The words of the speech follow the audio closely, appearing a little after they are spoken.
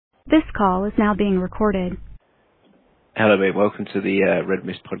This call is now being recorded. Hello, mate. Welcome to the Red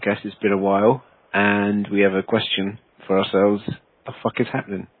Mist podcast. It's been a while, and we have a question for ourselves. What the fuck is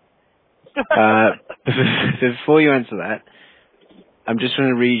happening? Before you answer that, I'm just going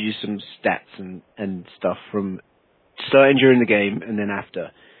to read you some stats and stuff from starting during the game and then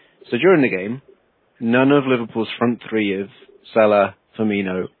after. So during the game, none of Liverpool's front three of Salah,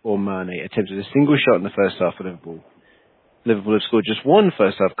 Firmino or Mane attempted a single shot in the first half for Liverpool. Liverpool have scored just one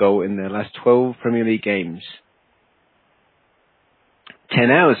first half goal in their last 12 Premier League games.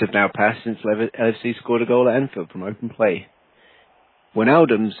 10 hours have now passed since LFC scored a goal at Anfield from open play.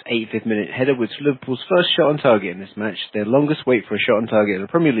 Wijnaldum's 85th minute header was Liverpool's first shot on target in this match, their longest wait for a shot on target in a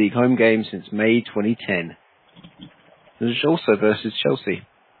Premier League home game since May 2010. It was also versus Chelsea.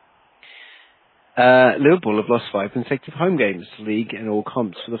 Liverpool have lost 5 consecutive home games, league and all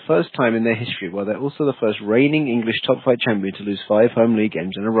comps, for the first time in their history, while they're also the first reigning English top-flight champion to lose 5 home league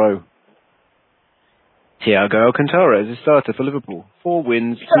games in a row. Thiago Alcantara is a starter for Liverpool. 4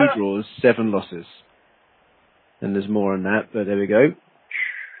 wins, 2 draws, 7 losses. And there's more on that, but there we go.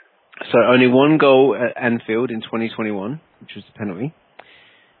 So only 1 goal at Anfield in 2021, which was the penalty.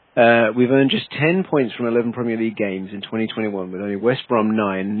 We've earned just 10 points from 11 Premier League games in 2021, with only West Brom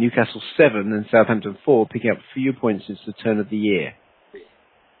 9, Newcastle 7 and Southampton 4 picking up fewer points since the turn of the year.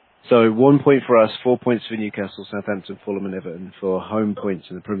 So 1 point for us, 4 points for Newcastle, Southampton, Fulham and Everton for home points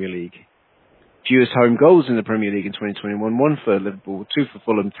in the Premier League. Fewest home goals in the Premier League in 2021, 1 for Liverpool, 2 for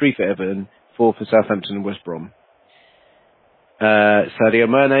Fulham, 3 for Everton, 4 for Southampton and West Brom. Sadio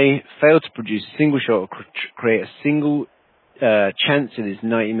Mane failed to produce a single shot or create a single chance in his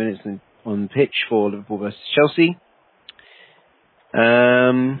 90 minutes on pitch for Liverpool versus Chelsea.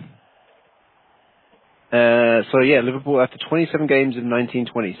 Liverpool after 27 games of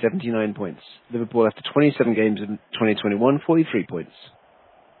 19-20, 79 points. Liverpool after 27 games of 2021, 43 points.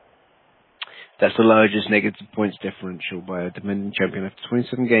 That's the largest negative points differential by a defending champion after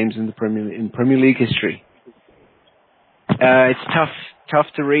 27 games in Premier League history. It's tough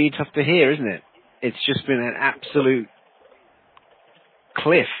to read, tough to hear, isn't it? It's just been an absolute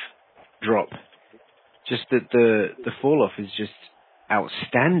cliff drop. Just that the fall off is just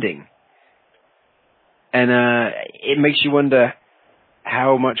outstanding, and it makes you wonder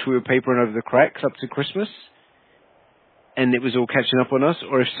how much we were papering over the cracks up to Christmas, and it was all catching up on us,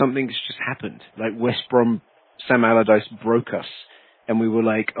 or if something's just happened, like West Brom, Sam Allardyce broke us, and we were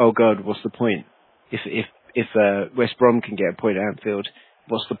like, oh God, what's the point? If West Brom can get a point at Anfield,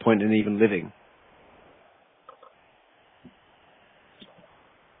 what's the point in even living?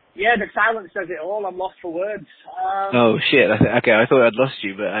 Yeah, the silence says it all. I'm lost for words. Oh shit! Okay, I thought I'd lost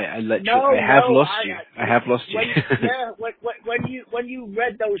you, but I have lost you. When you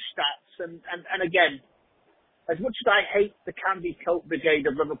read those stats, and again, as much as I hate the Candy Coat Brigade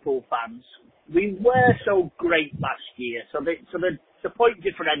of Liverpool fans, we were so great last year. So the point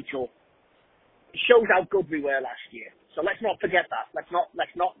differential shows how good we were last year. So let's not forget that. Let's not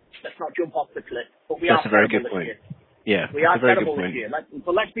jump off the cliff. But we That's are a very good this point. year. Yeah, we are that's a very terrible good this point. year.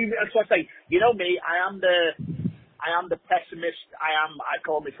 But let's be. That's what I say. You know me. I am the pessimist. I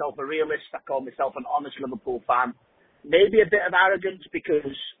call myself a realist. I call myself an honest Liverpool fan. Maybe a bit of arrogance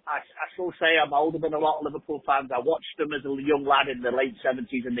because I still say I'm older than a lot of Liverpool fans. I watched them as a young lad in the late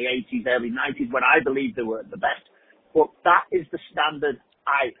 70s and the 80s, early 90s when I believed they were the best. But that is the standard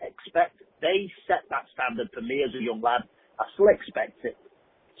I expect. They set that standard for me as a young lad. I still expect it.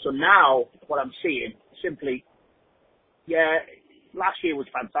 So now what I'm seeing simply. Yeah, last year was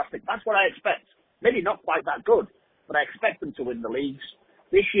fantastic. That's what I expect. Maybe not quite that good, but I expect them to win the leagues.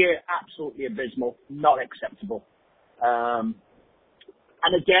 This year, absolutely abysmal, not acceptable. And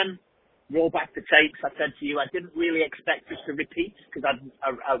again, roll back the tapes. I said to you, I didn't really expect this to repeat because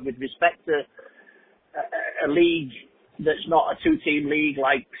with respect to a league that's not a 2-team league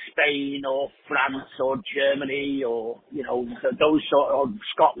like Spain or France or Germany or, those sort of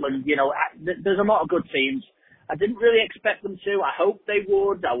Scotland, there's a lot of good teams. I didn't really expect them to. I hoped they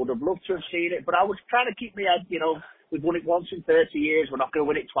would. I would have loved to have seen it, but I was trying to keep my head, we've won it once in 30 years. We're not going to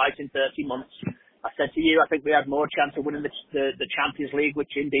win it twice in 30 months. I said to you, I think we had more chance of winning the Champions League,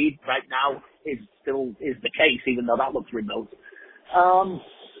 which indeed right now is the case, even though that looks remote.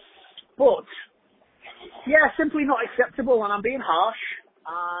 But yeah, simply not acceptable, and I'm being harsh.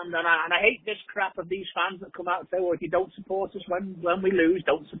 And I hate this crap of these fans that come out and say, well, if you don't support us when we lose,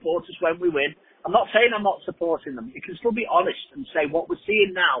 don't support us when we win. I'm not saying I'm not supporting them. You can still be honest and say what we're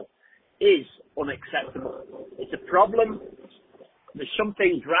seeing now is unacceptable. It's a problem. There's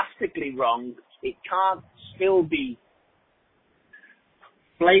something drastically wrong. It can't still be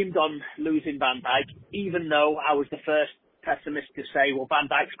blamed on losing Van Dijk, even though I was the first pessimist to say, well, Van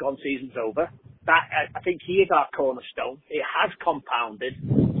Dijk's gone, season's over. That I think he is our cornerstone. It has compounded.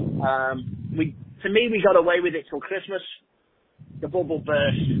 To me, we got away with it till Christmas. The bubble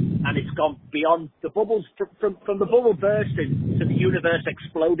burst, and it's gone beyond the bubbles from the bubble bursting to the universe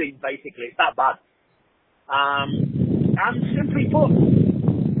exploding. Basically, it's that bad. And simply put,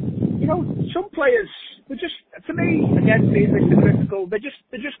 some players, they're just, to me, again, being Mr. Critical, they're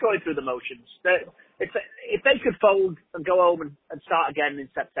just going through the motions. If they could fold and go home and start again in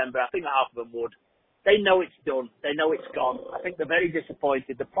September, I think that half of them would. They know it's done. They know it's gone. I think they're very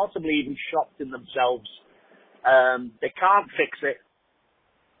disappointed. They're possibly even shocked in themselves. They can't fix it.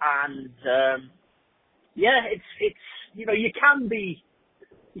 And, it's you can be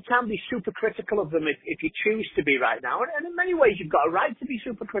super critical of them if you choose to be right now. And in many ways, you've got a right to be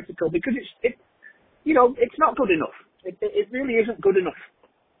super critical because it's not good enough. It really isn't good enough.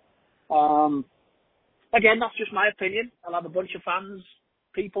 Again, that's just my opinion. I'll have a bunch of fans,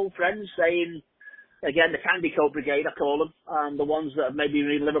 people, friends saying, again, the Candy Coat Brigade, I call them, the ones that have maybe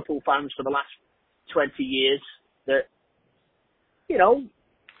been Liverpool fans for the last 20 years, that,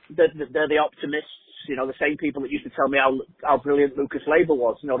 they're the optimists, the same people that used to tell me how brilliant Lucas Leiva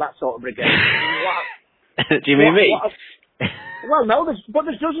was, that sort of brigade. Do you mean me? Well, no, there's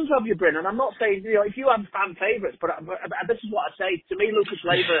dozens of you, Bryn, and I'm not saying, if you have fan favourites, but this is what I say. To me, Lucas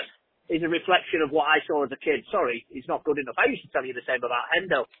Leiva is a reflection of what I saw as a kid. Sorry, he's not good enough. I used to tell you the same about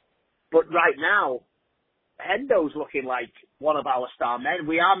Hendo. But right now, Hendo's looking like one of our star men.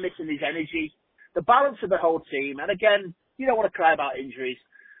 We are missing his energy. The balance of the whole team, and again, you don't want to cry about injuries.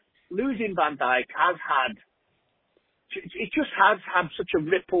 Losing Van Dijk it just has had such a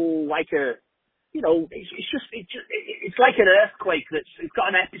ripple, like it's like an earthquake it's got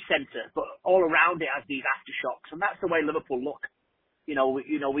an epicenter, but all around it has these aftershocks, and that's the way Liverpool look.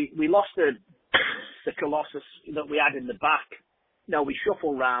 We lost the Colossus that we had in the back. We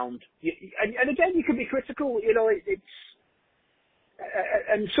shuffle round, and again, you can be critical.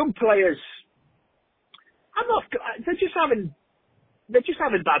 And some players, they're just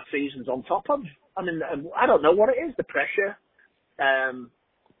having bad seasons on top of. I mean, I don't know what it is. The pressure,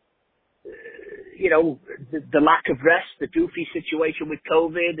 the lack of rest, the doofy situation with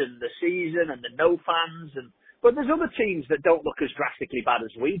COVID and the season and the no fans, but there's other teams that don't look as drastically bad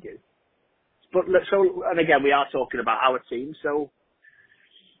as we do. But and again, we are talking about our team, so.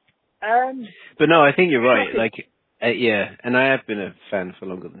 But no, I think you're right. And I have been a fan for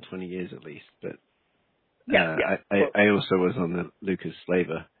longer than 20 years at least. But I also was on the Lucas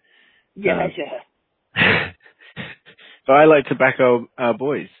Leiva. But I like to back our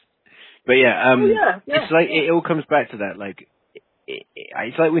boys. But it's like it all comes back to that. Like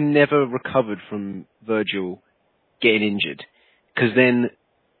it's like we never recovered from Virgil getting injured, because then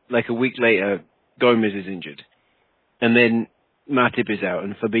like a week later Gomez is injured, and then Matip is out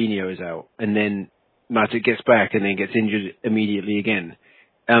and Fabinho is out, and then Matip gets back and then gets injured immediately again.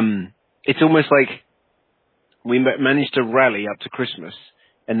 It's almost like we managed to rally up to Christmas,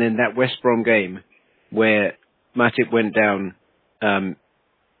 and then that West Brom game where Matip went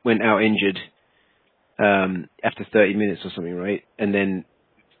out injured after 30 minutes or something, right? And then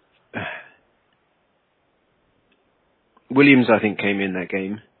Williams, I think, came in that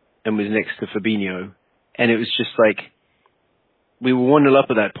game and was next to Fabinho, and it was just like we were 1-0 up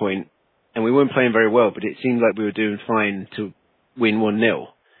at that point, and we weren't playing very well, but it seemed like we were doing fine to win 1-0.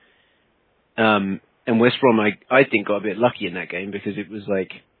 And West Brom, I think, got a bit lucky in that game, because it was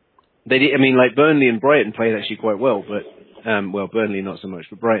like they did. I mean, like Burnley and Brighton played actually quite well, but Burnley not so much,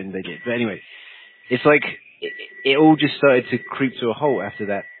 but Brighton they did. But anyway, it's like it all just started to creep to a halt after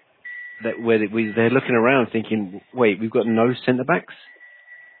that. Where they're looking around thinking, wait, we've got no centre backs,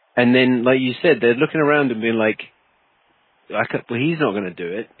 and then like you said, they're looking around and being like, well, he's not going to do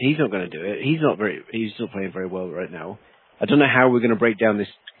it. He's not going to do it. He's not playing very well right now. I don't know how we're going to break down this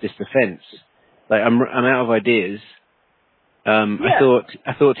defence. Like I'm out of ideas. I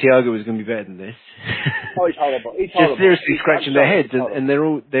thought Thiago was going to be better than this. Oh, he's horrible. He's just seriously scratching their heads, and they're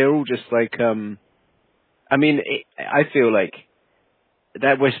all just like. I mean, I feel like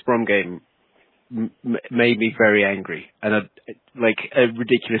that West Brom game made me very angry, and like a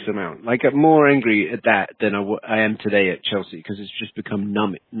ridiculous amount. Like I'm more angry at that than I am today at Chelsea, because it's just become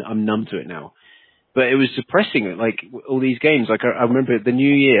numb. I'm numb to it now. But it was depressing. Like all these games. Like I remember the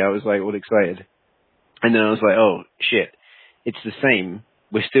New Year, I was like all excited, and then I was like, oh shit, it's the same.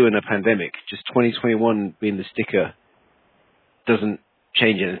 We're still in a pandemic. Just 2021 being the sticker doesn't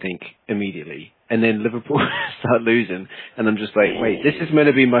change anything immediately. And then Liverpool start losing, and I'm just like, wait, this is meant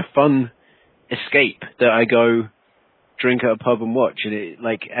to be my fun escape that I go drink at a pub and watch,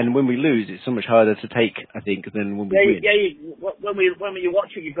 and when we lose, it's so much harder to take, I think, than when we win. When you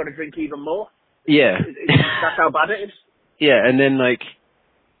watch it, you've got to drink even more. Yeah. That's how bad it is. Yeah, and then,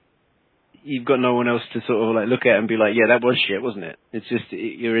 you've got no one else to sort of, look at and be like, yeah, that was shit, wasn't it? It's just,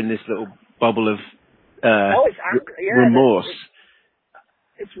 you're in this little bubble of remorse.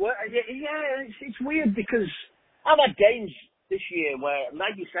 It's weird because I've had games this year where,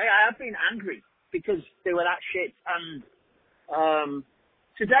 like you say, I have been angry because they were that shit. And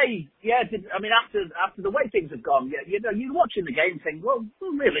today, after the way things have gone, you're watching the game thinking, well,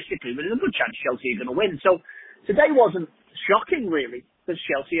 realistically, there's a good chance Chelsea are going to win. So today wasn't shocking, really, because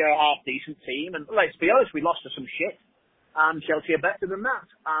Chelsea are a half-decent team. And let's be honest, we lost to some shit. Chelsea are better than that.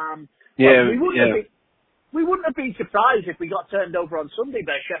 We wouldn't have been surprised if we got turned over on Sunday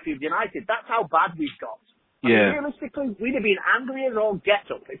by Sheffield United. That's how bad we've got. I mean, realistically, we'd have been angry as all get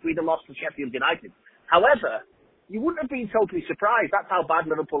up if we'd have lost to Sheffield United. However, you wouldn't have been totally surprised. That's how bad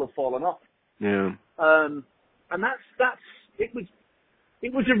Liverpool have fallen off. Yeah. And it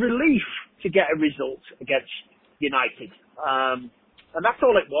was a relief to get a result against United. And that's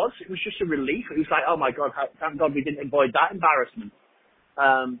all it was. It was just a relief. It was like, oh my God, thank God we didn't avoid that embarrassment.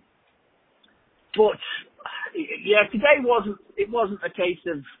 But today wasn't a case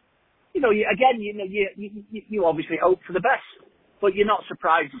of, you obviously hope for the best, but you're not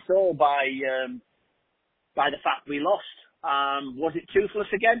surprised at all by the fact we lost. Was it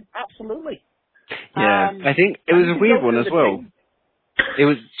toothless again? Absolutely. Yeah, I think it was a weird one as well. It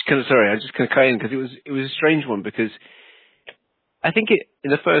was sorry, I was just going to cut in because it was a strange one because I think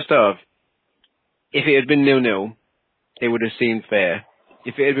in the first half, if it had been 0-0, it would have seemed fair.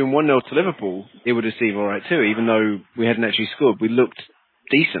 If it had been 1-0 to Liverpool, it would have seemed all right too. Even though we hadn't actually scored, we looked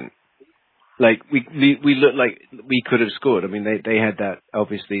decent. We looked like we could have scored. I mean, they had that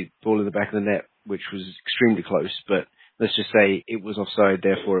obviously ball in the back of the net, which was extremely close. But let's just say it was offside,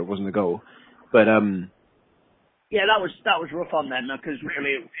 therefore it wasn't a goal. But yeah, that was rough on them because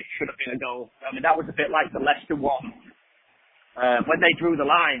really it should have been a goal. I mean, that was a bit like the Leicester one when they drew the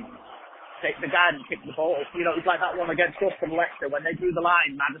line. The guy hadn't kicked the ball. It was like that one against us from Leicester. When they drew the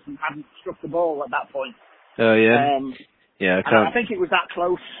line, Maddison hadn't struck the ball at that point. Oh, yeah. I think it was that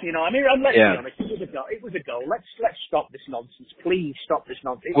close. Let's be honest. It was a goal. Let's stop this nonsense. Please stop this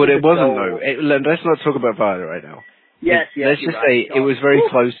nonsense. It wasn't, though. Let's not talk about VAR right now. Yes. Let's just say it was very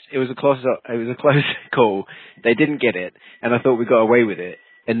close. It was a close call. They didn't get it, and I thought we got away with it.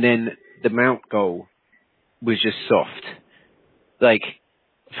 And then the Mount goal was just soft.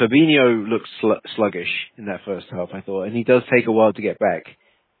 Fabinho looked sluggish in that first half, I thought, and he does take a while to get back.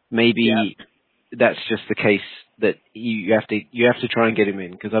 Maybe that's just the case that you have to try and get him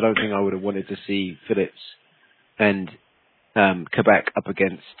in, because I don't think I would have wanted to see Phillips and Kabak up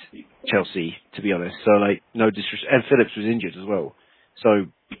against Chelsea, to be honest. So no disrespect, and Phillips was injured as well, so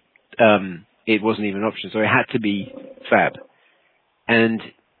it wasn't even an option. So it had to be Fab, and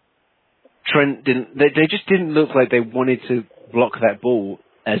Trent didn't. They just didn't look like they wanted to block that ball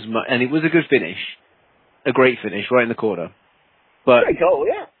as much, and it was a good finish, a great finish right in the corner. But great goal,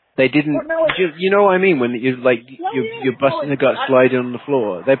 yeah. They didn't. You know what I mean? When you're busting the gut, sliding on the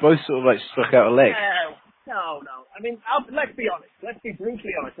floor. They both sort of stuck out a leg. No. I mean, let's be honest. Let's be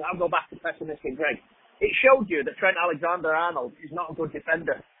brutally honest. And I'll go back to pessimistic Greg. It showed you that Trent Alexander-Arnold is not a good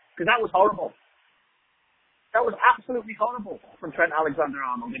defender, because that was horrible. That was absolutely horrible from Trent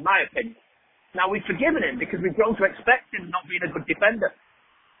Alexander-Arnold, in my opinion. Now, we've forgiven him because we've grown to expect him not being a good defender.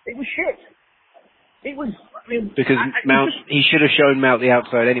 It was shit. It was, because Mount, he should have shown Mount the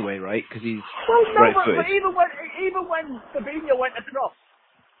outside anyway, right? Because he's right-footed. But even when Fabinho went across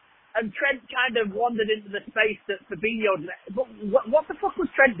and Trent kind of wandered into the space that Fabinho, what the fuck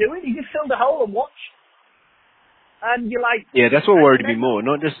was Trent doing? He just filled a hole and watched. And you're like, yeah, that's what worried me more.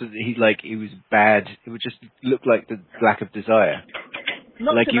 Not just that he was bad. It would just look like the lack of desire. He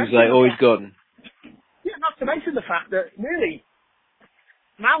was he's gone. Yeah, not to mention the fact that really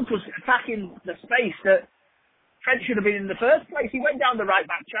Mount was attacking the space that Trent should have been in the first place. He went down the right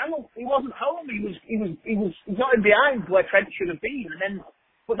back channel. He wasn't home. He got him behind where Trent should have been.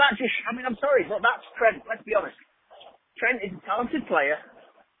 But that just, I'm sorry, but that's Trent. Let's be honest. Trent is a talented player,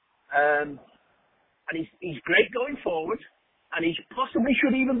 and he's great going forward, and he possibly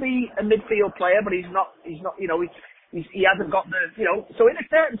should even be a midfield player, but he's not. He hasn't got the, so in a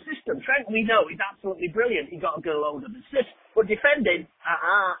certain system, Trent, we know, he's absolutely brilliant. He got a good load of assists, but defending,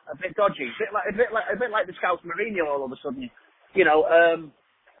 a bit dodgy. A bit like the Scouts Mourinho all of a sudden, and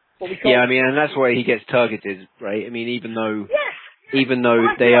that's why he gets targeted, right? I mean, even though even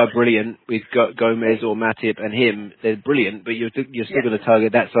though they are brilliant, we've got Gomez or Matip and him, they're brilliant, but you're still going to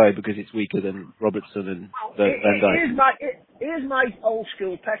target that side because it's weaker than Robertson and Van Dijk. Here's my old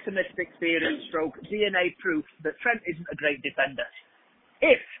school pessimistic theory stroke DNA proof that Trent isn't a great defender.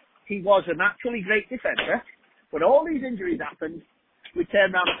 If he was a naturally great defender, when all these injuries happened, we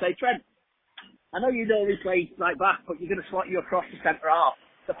turn around and say, Trent, I know you normally play right back, but you're going to slot you across the centre half.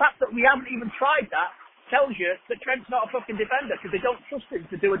 The fact that we haven't even tried that tells you that Trent's not a fucking defender because they don't trust him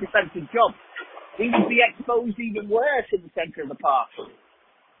to do a defensive job. He would be exposed even worse in the centre of the park.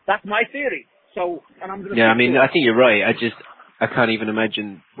 That's my theory. So, and I'm going to. Yeah, I mean, I think you're right. I can't even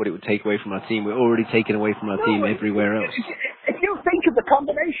imagine what it would take away from our team. We're already taking away from our team everywhere else. If you think of the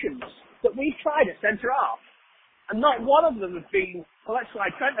combinations that we've tried at centre half, and not one of them has been, well, let's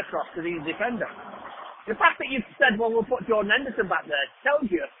slide Trent across because he's a defender. The fact that you've said, well, we'll put Jordan Henderson back there tells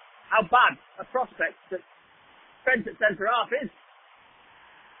you how bad a prospect that Trent at centre-half is.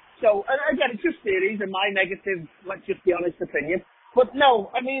 So, and again, it's just theories and my negative, let's just be honest, opinion. But no,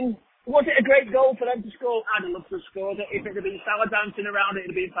 I mean, was it a great goal for them to score? I'd have loved to have scored it. If it had been Salah dancing around, it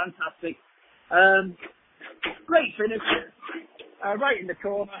would have been fantastic. Great finish. Right in the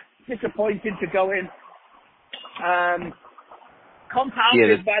corner. Disappointing to go in.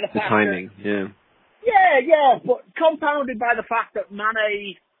 Compounded by the fact timing, that, yeah, but compounded by the fact that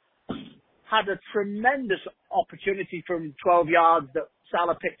Mane had a tremendous opportunity from 12 yards that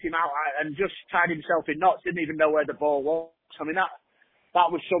Salah picked him out and just tied himself in knots, didn't even know where the ball was. I mean, that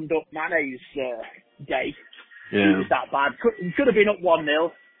was summed up Mane's day. Yeah. He was that bad. Could have been up 1-0.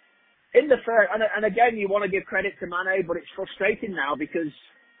 In the first, and again, you want to give credit to Mane, but it's frustrating now because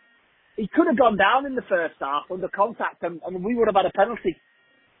he could have gone down in the first half under contact and we would have had a penalty.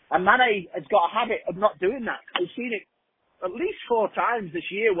 And Mane has got a habit of not doing that. We've seen it at least 4 times this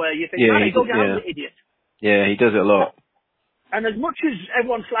year where you think, Mane, go down, you idiot. Yeah, he does it a lot. And as much as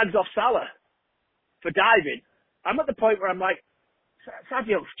everyone slags off Salah for diving, I'm at the point where I'm like,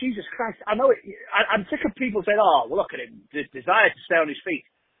 Sadio, Jesus Christ, I know it. I'm sick of people saying, oh, well, look at him, the desire to stay on his feet.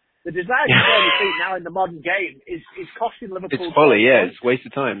 The desire to stay on his feet now in the modern game is costing Liverpool. It's folly, it's a waste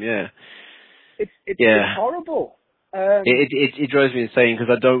of time, It's horrible. It drives me insane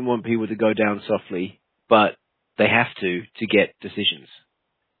because I don't want people to go down softly, but they have to get decisions.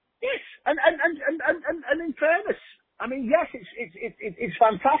 Yes, and in fairness, I mean, yes, it's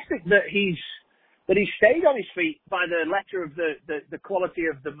fantastic that he's stayed on his feet by the letter of the quality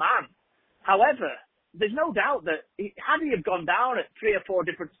of the man. However, there's no doubt that had he have gone down at 3 or 4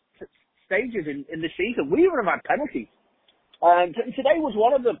 different stages in the season, we would have had penalties. And today was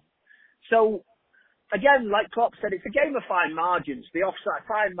one of them. So, again, like Klopp said, it's a game of fine margins, the offside,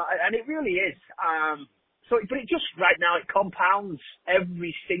 and it really is. But it just, right now, it compounds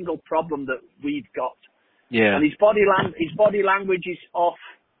every single problem that we've got. Yeah. And his body language is off.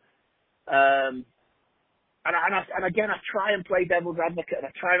 And again, I try and play devil's advocate, and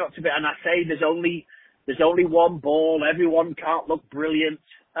I try not to be, and I say there's only one ball, everyone can't look brilliant,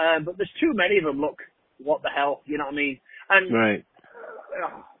 but there's too many of them look, what the hell, you know what I mean? And, right.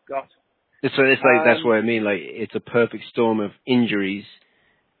 Oh, God. It's like, that's what I mean, like, it's a perfect storm of injuries,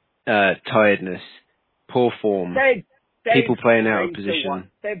 tiredness, poor form, people playing out of position.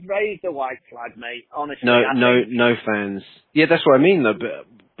 They've raised the white flag, mate, honestly. No fans. Yeah, that's what I mean, though,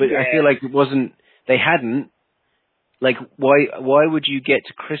 but yeah. I feel like it wasn't, they hadn't, like, why would you get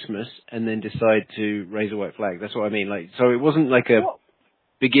to Christmas and then decide to raise a white flag? That's what I mean. Like, so it wasn't like a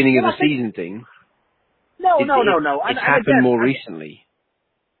beginning of the season thing. No. It's happened more recently.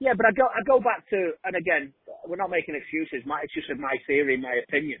 Yeah, but I go back to, and again, we're not making excuses. It's just my theory, my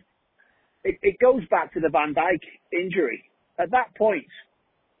opinion. It goes back to the Van Dijk injury. At that point,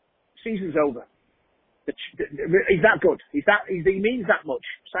 season's over. He's that good. He means that much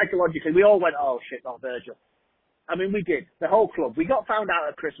psychologically. We all went, oh shit, not Virgil. I mean, we did. The whole club. We got found out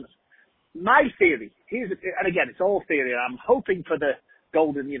at Christmas. My theory, and again, it's all theory, and I'm hoping for the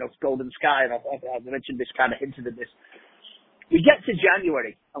golden sky, and I've mentioned this, kind of hinted at this. We get to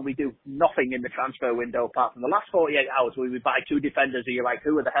January, and we do nothing in the transfer window apart from the last 48 hours where we buy 2 defenders, and you're like,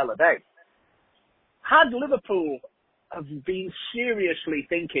 who the hell are they? Had Liverpool have been seriously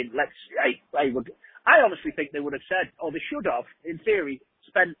thinking, I honestly think they would have said, or they should have, in theory,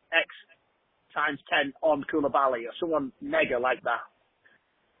 spent X times 10 on Koulibaly or someone mega like that.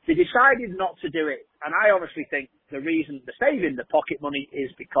 They decided not to do it, and I honestly think the reason they're saving the pocket money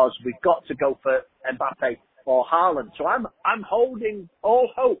is because we've got to go for Mbappe or Haaland. So I'm holding all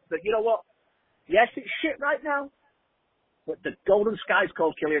hope that, you know what, yes, it's shit right now, but the golden sky's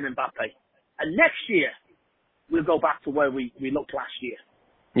called Kylian Mbappe. And next year, we'll go back to where we looked last year.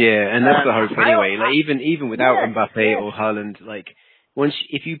 Yeah, and that's the hope anyway. Like even without Mbappe or Haaland, like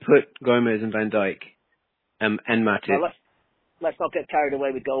if you put Gomez and Van Dijk and Matip. Well, let's not get carried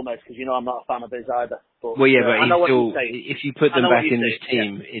away with Gomez because I'm not a fan of his either. But, Well, yeah, but I know he's what still. you're saying. If you put them back in this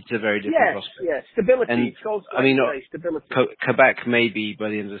team, it's a very different prospect. Yes, stability. And I mean, stability. Kabak maybe by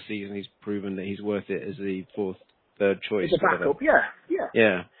the end of the season he's proven that he's worth it as the third choice. As a backup,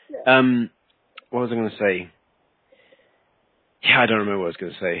 yeah. What was I going to say? Yeah, I don't remember what I was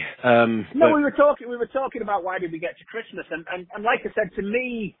going to say. No, we were talking about why did we get to Christmas, and like I said, to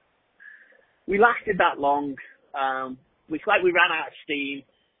me, we lasted that long. We ran out of steam.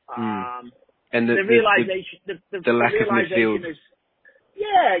 And the realization, the lack of midfield. is,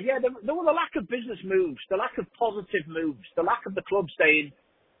 there was a lack of business moves, the lack of positive moves, the lack of the club saying,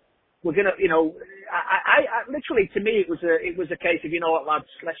 we're gonna, I literally, to me, it was a case of, you know what, lads,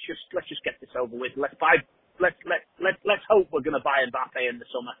 let's just get this over with. Let's hope we're gonna buy Mbappe in the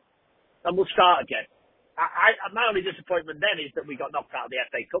summer, and we'll start again. My only disappointment then is that we got knocked out of the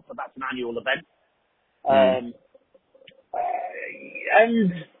FA Cup, but that's an annual event.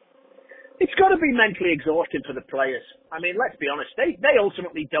 And it's got to be mentally exhausting for the players. I mean, let's be honest, they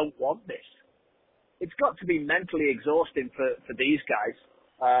ultimately don't want this. It's got to be mentally exhausting for these guys.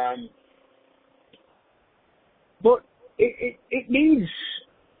 But it needs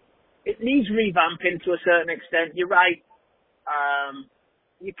revamping to a certain extent. You're right.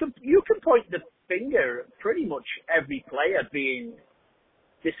 You can point the finger at pretty much every player being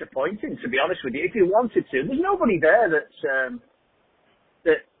disappointing, to be honest with you, if you wanted to. There's nobody there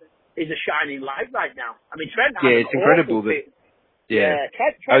that is a shining light right now. I mean, Trent had it's incredible that.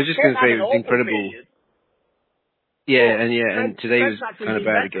 Trent, I was just going to say it was incredible. Period. And today was kind of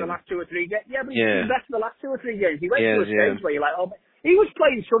bad again. The last 2 or 3 games. Yeah, but he's been better the last 2 or 3 games. He went to a stage where you're like, oh, he was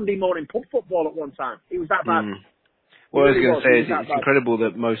playing Sunday morning pub football at one time. He was that bad. What I was going to say is it's incredible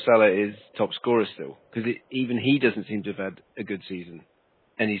that Mo Salah is top scorer still, because even he doesn't seem to have had a good season,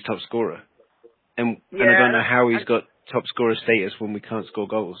 and he's top scorer. And I don't know how he's got top scorer status when we can't score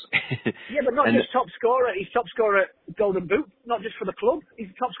goals. Yeah, but not just top scorer. He's top scorer at Golden Boot, not just for the club. He's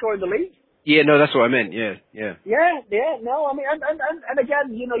the top scorer in the league. Yeah, no, that's what I meant. Yeah. No, I mean, and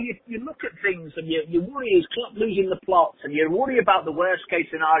again, you look at things and you worry, is Klopp losing the plot, and you worry about the worst case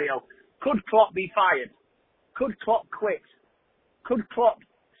scenario. Could Klopp be fired? Could Klopp quit? Could Klopp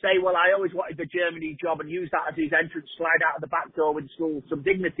say, well, I always wanted the Germany job and use that as his entrance, slide out of the back door with some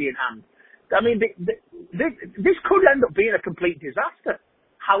dignity in hand? I mean, this could end up being a complete disaster.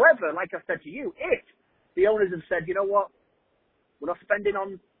 However, like I said to you, if the owners have said, you know what, we're not spending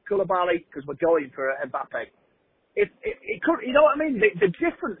on Koulibaly because we're going for Mbappe. It could, you know what I mean? The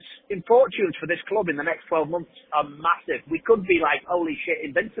difference in fortunes for this club in the next 12 months are massive. We could be like, holy shit,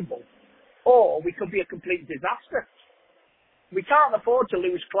 invincible. Or we could be a complete disaster. We can't afford to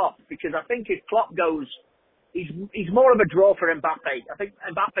lose Klopp, because I think if Klopp goes, he's more of a draw for Mbappe. I think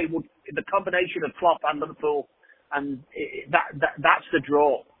Mbappe would, the combination of Klopp and Liverpool, and that's the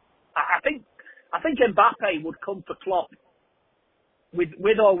draw. I think Mbappe would come for Klopp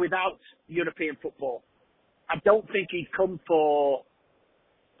with or without European football. I don't think he'd come for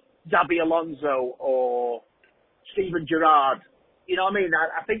Xabi Alonso or Steven Gerrard. You know what I mean?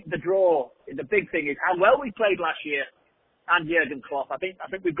 I think the draw, the big thing is how well we played last year, and Jurgen Klopp. I think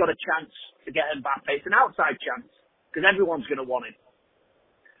we've got a chance to get Mbappe. It's an outside chance because everyone's going to want him.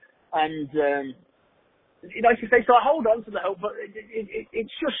 And like you say, so I hold on to the hope, but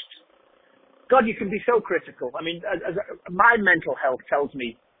it's just, God, you can be so critical. I mean, my mental health tells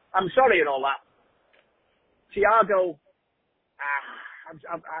me, I'm sorry and all that. Thiago,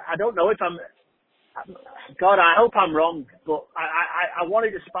 I don't know if God, I hope I'm wrong, but I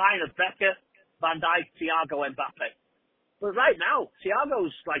wanted a spine of Becker, Van Dijk, Thiago, Mbappe. But right now,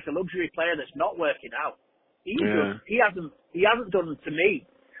 Thiago's like a luxury player that's not working out. He hasn't done to me.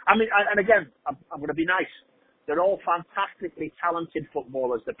 I mean, and again, I'm going to be nice. They're all fantastically talented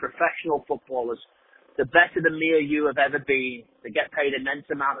footballers. They're professional footballers. They're better than me or you have ever been. They get paid an immense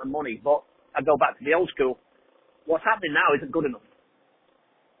amount of money. But I go back to the old school. What's happening now isn't good enough.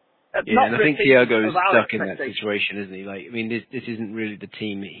 Yeah, and I think Thiago's stuck in that situation, isn't he? Like, I mean, this isn't really the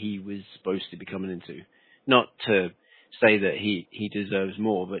team that he was supposed to be coming into. Not to say that he deserves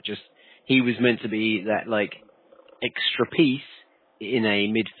more, but just he was meant to be that like extra piece in a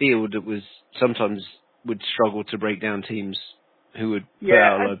midfield that was sometimes would struggle to break down teams who would put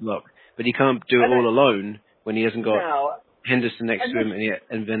out a low block. But he can't do it all alone when he hasn't got Henderson next to him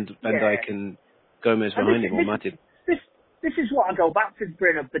and Van Dijk and Gomez behind him or Matip. This is what I go back to,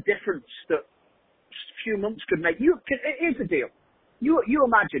 Bryn, of the difference that a few months could make. Here's the deal. You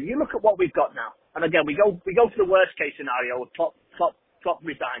imagine, you look at what we've got now, and again, we go to the worst case scenario. Klopp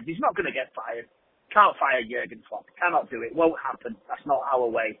resigns. He's not going to get fired. Can't fire Jurgen Klopp. Cannot do it. Won't happen. That's not our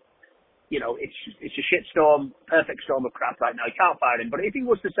way. You know, it's a shitstorm, perfect storm of crap right now. He can't fire him. But if he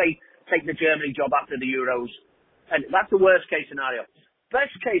was to say take the Germany job after the Euros, and that's the worst case scenario.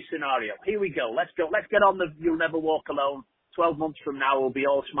 Best case scenario. Here we go. Let's go. Let's get on the You'll Never Walk Alone. 12 months from now, we'll be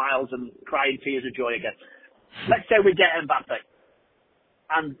all smiles and crying tears of joy again. Let's say we get Mbappe,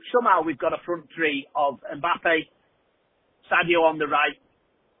 and somehow we've got a front three of Mbappe, Sadio on the right,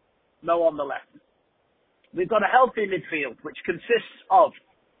 Mo on the left. We've got a healthy midfield, which consists of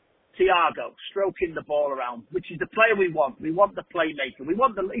Thiago stroking the ball around, which is the player we want. We want the playmaker.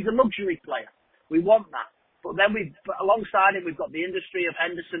 He's a luxury player. We want that. But then alongside him, we've got the industry of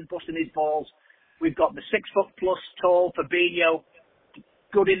Henderson busting his balls. We've got the 6 foot plus tall Fabinho,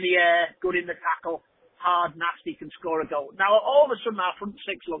 good in the air, good in the tackle, hard, nasty, can score a goal. Now, all of a sudden, our front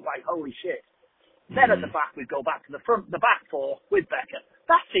six look like, holy shit. Then at the back, we go back to the back four with Becker.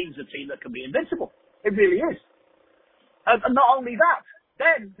 That team's a team that can be invincible. It really is. And not only that,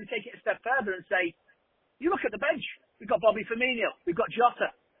 then we take it a step further and say, you look at the bench. We've got Bobby Firmino. We've got Jota.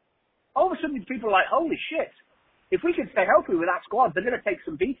 All of a sudden, people are like, holy shit. If we can stay healthy with that squad, they're going to take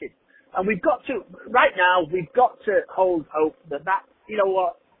some beating. And we've got to, right now, we've got to hold hope that, you know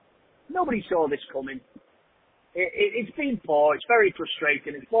what, nobody saw this coming. It's been poor. It's very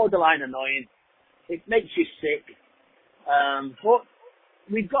frustrating. It's borderline annoying. It makes you sick. But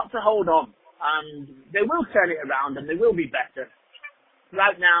we've got to hold on. And they will turn it around and they will be better.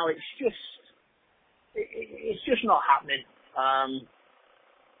 Right now, it's just not happening.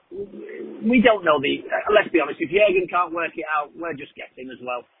 We don't know let's be honest, if Jurgen can't work it out, we're just guessing as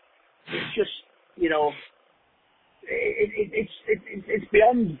well. It's just, you know, it's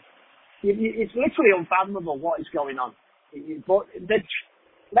beyond, it's literally unfathomable what is going on. But the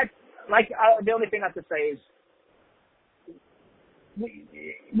only thing I have to say is,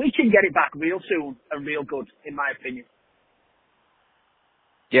 we can get it back real soon and real good, in my opinion.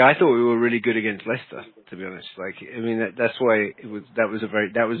 Yeah, I thought we were really good against Leicester, to be honest. Like, I mean, that's why that was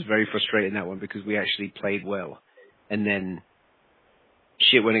very frustrating, that one, because we actually played well, and then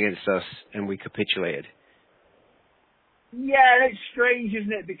shit went against us and we capitulated. Yeah, it's strange,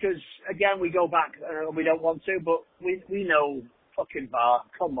 isn't it? Because again, we go back, we don't want to, but we know, fucking VAR,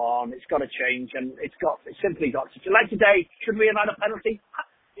 come on, it's got to change, and it's simply got to. Like today, should we have had a penalty?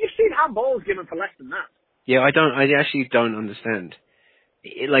 You've seen handballs given for less than that. Yeah, I actually don't understand.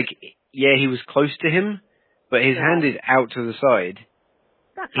 Yeah, he was close to him, but his hand is out to the side.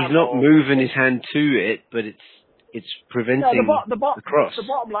 He's not moving his hand to it, but it's preventing the cross. The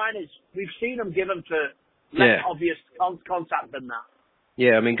bottom line is, we've seen him given for less obvious contact than that.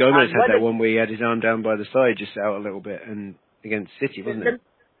 Yeah, I mean, Gomez had that one where he had his arm down by the side, just out a little bit, and against City, wasn't it?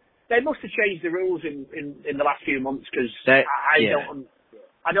 They must have changed the rules in the last few months, because I don't understand.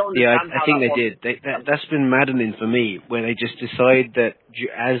 Yeah, how I think that they did. That's been maddening for me, where they just decide that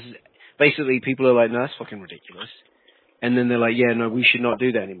basically people are like, no, that's fucking ridiculous. And then they're like, yeah, no, we should not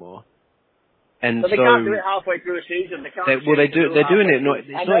do that anymore. And but they can't do it halfway through a season. They're doing it.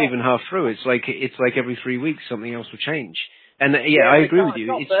 It's not even half through. It's like every 3 weeks something else will change. And I agree with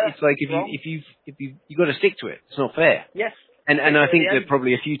you. It's like if you got to stick to it. It's not fair. Yes. And I think that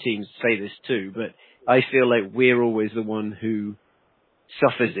probably a few teams say this too, but I feel like we're always the one who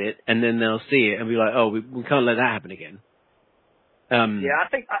suffers it, and then they'll see it and be like, oh, we can't let that happen again. I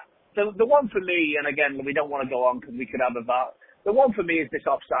think the one for me, and again, we don't want to go on because we could have a VAR. The one for me is this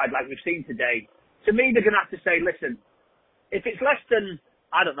offside, like we've seen today. To me, they're going to have to say, listen, if it's less than,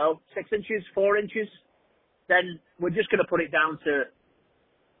 I don't know, 6 inches, 4 inches, then we're just going to put it down to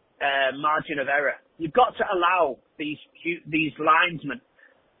margin of error. You've got to allow these linesmen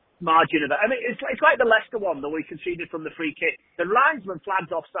margin of error. I mean, it's like the Leicester one that we conceded from the free kick. The linesman flagged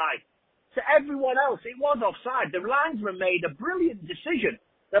offside. To everyone else, it was offside. The linesman made a brilliant decision.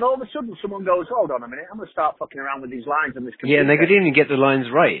 Then all of a sudden, someone goes, hold on a minute, I'm going to start fucking around with these lines and this computer. Yeah, and they could even get the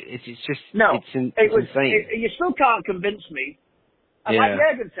lines right. It's just, it's insane. You still can't convince me. And like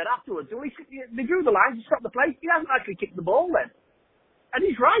Jurgen said afterwards, they drew the lines and stopped the play. He hasn't actually kicked the ball then. And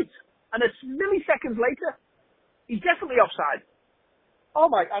he's right. And a milliseconds later, he's definitely offside. Oh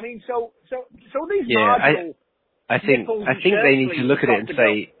my, I mean, so these marginal... I think they need to look at it and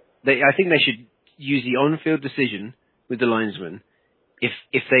say, I think they should use the on-field decision with the linesman.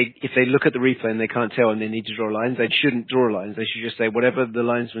 If they look at the replay and they can't tell and they need to draw lines, they shouldn't draw lines. They should just say whatever the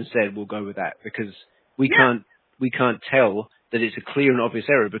linesman said, we'll go with that, because we can't tell that it's a clear and obvious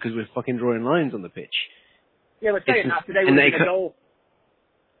error because we're fucking drawing lines on the pitch. Yeah, we're saying that today would have been a goal.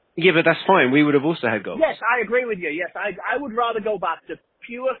 Yeah, but that's fine. We would have also had goals. Yes, I agree with you. Yes, I would rather go back to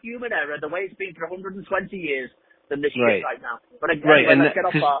pure human error, the way it's been for 120 years, than this shit right now. But again, let's get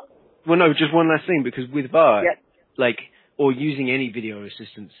off that. Well, no, just one last thing, because with VAR, Yeah. like, or using any video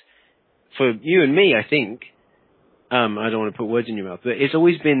assistance, for you and me, I think, I don't want to put words in your mouth, but it's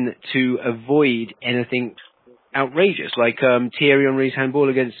always been to avoid anything outrageous, like Thierry Henry's handball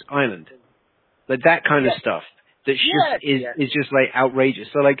against Ireland. Like that kind of stuff that is just like outrageous.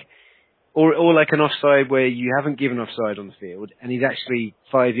 So like, or like an offside where you haven't given offside on the field and he's actually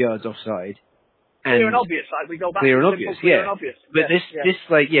 5 yards offside. Clear and obvious, like we go back clear to and obvious, clear and obvious. But this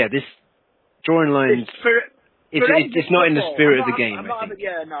drawing lines, it's not in the spirit of the game. I'm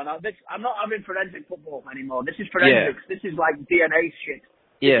not having forensic football anymore. This is forensics. This is like DNA shit.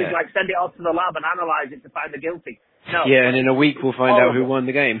 This is like send it off to the lab and analyze it to find the guilty. No. Yeah, and in a week we'll find out who won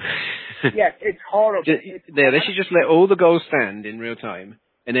the game. Yes, it's horrible. They should just let all the goals stand in real time,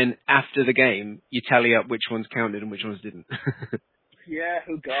 and then after the game you tally up which ones counted and which ones didn't. Yeah,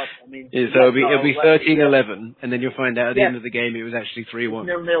 oh God, I mean... Yeah, so it'll be 13-11, and then you'll find out at the end of the game it was actually 3-1.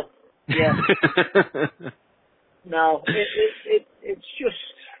 0-0, yeah. No, it's just...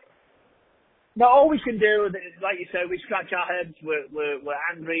 No, all we can do, like you said, we scratch our heads, we're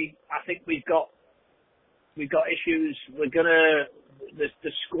angry. I think we've got issues. We're gonna...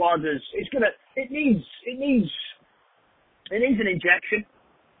 The squad is... It needs an injection.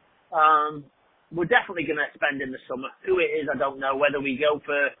 We're definitely going to spend in the summer. Who it is, I don't know. Whether we go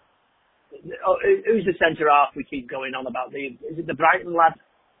for... who's the centre-half we keep going on about? Is it the Brighton lad?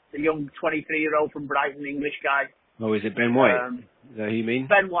 The young 23-year-old from Brighton, English guy. Oh, is it Ben White? Is that who you mean?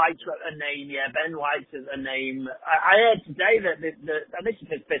 Ben White's a name, yeah. Ben White's a name. I heard today that... and this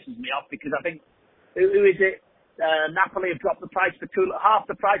just pisses me off because I think... Who is it? Napoli have dropped the price for half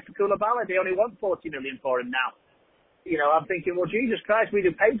the price for Koulibaly. They only want 40 million for him now. You know, I'm thinking, well, Jesus Christ, we'd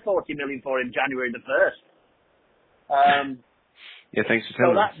have paid 40 million for him January the 1st. Yeah, thanks for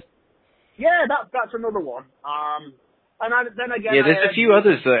telling us. Yeah, that's another one. Then again, there's a few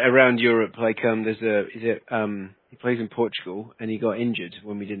others around Europe. Like, he plays in Portugal, and he got injured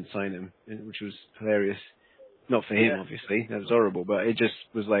when we didn't sign him, which was hilarious. Not for him, obviously. That was horrible. But it just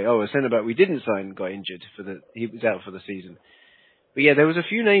was like, a centre-back we didn't sign got injured he was out for the season. But yeah, there was a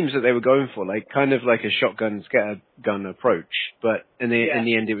few names that they were going for, like kind of like a shotgun scattergun approach. But in the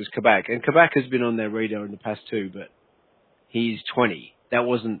end, it was Kabak, and Kabak has been on their radar in the past too. But he's 20. That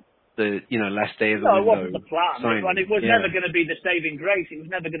wasn't the last day of the window. No, it wasn't the plan, signing. And it was never going to be the saving grace. It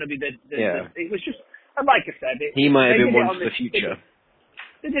was never going to be the it was just, and like I said, he might have been one for the future.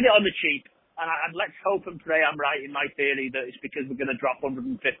 They did it on the cheap, and let's hope and pray I'm right in my theory that it's because we're going to drop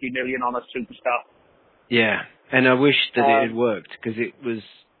 150 million on a superstar. Yeah, and I wish that it had worked because it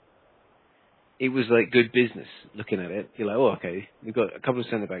was like good business. Looking at it, you're like, okay, we've got a couple of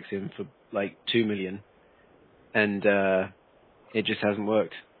centre backs in for like 2 million, and it just hasn't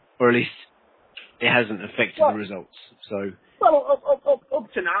worked, or at least it hasn't affected the results. So up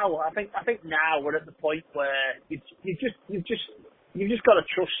to now, I think now we're at the point where you've just got to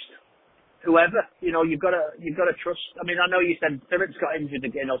trust whoever, you've got to trust. I mean, I know you said Phillips got injured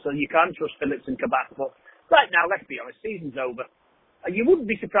again, so you can't trust Phillips and Kabak, but right now, let's be honest, season's over. You wouldn't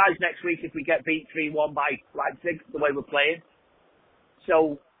be surprised next week if we get beat 3-1 by Leipzig, the way we're playing.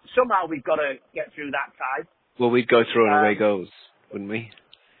 So somehow we've got to get through that tie. Well, we'd go through away goals, wouldn't we?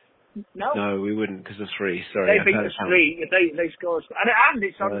 No, we wouldn't because of 3. Sorry, they beat us 3 if they score. And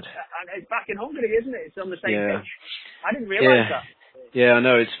it's it's back in Hungary, isn't it? It's on the same pitch. I didn't realise that. Yeah, I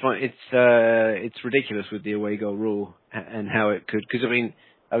know, it's fine. It's ridiculous with the away goal rule and how it could, because I mean,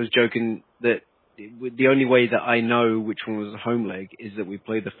 I was joking that the only way that I know which one was a home leg is that we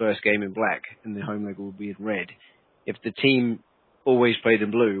played the first game in black and the home leg will be in red. If the team always played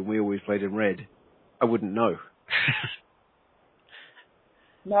in blue and we always played in red, I wouldn't know.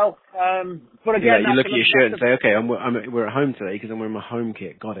 No, but again, you look at your shirt and say, okay, we're at home today because I'm wearing my home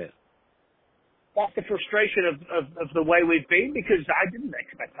kit. Got it. That's the frustration of the way we've been, because I didn't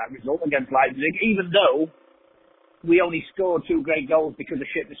expect that result against Leipzig, even though we only scored 2 great goals because of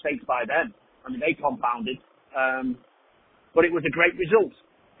shit mistakes by them. I mean, they compounded, but it was a great result.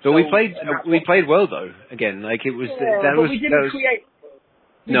 So we played well though. Again, like it was. We didn't create.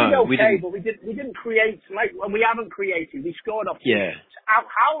 But we didn't create, like, when we haven't created. We scored off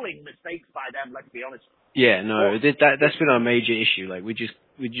howling mistakes by them. Let's be honest. Yeah, no, that's been our major issue. Like we just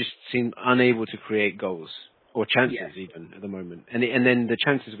seem unable to create goals or chances even at the moment. And then the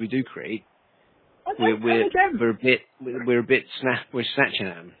chances we do create, we're a bit snatching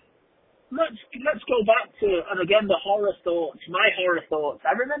at them. Let's go back to, and again, the horror thoughts. My horror thoughts.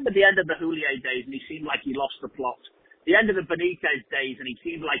 I remember the end of the Houllier days, and he seemed like he lost the plot. The end of the Benitez days, and he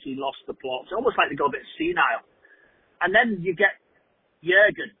seemed like he lost the plot. It's almost like they go a bit senile. And then you get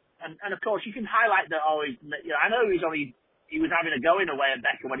Jurgen. And of course, you can highlight that, I know he's only he was having a go in a way at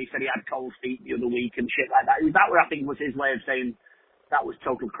Beckham when he said he had cold feet the other week and shit like that. That I think was his way of saying that was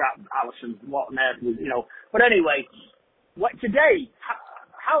total crap, Alisson. What on earth was, But anyway, today,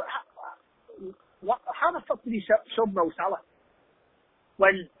 how the fuck did he sub Mo Salah?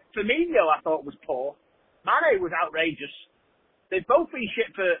 When Firmino I thought was poor, Mane was outrageous. They've both been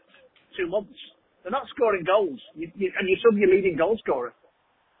shit for 2 months. They're not scoring goals, and you sub your leading goal scorer.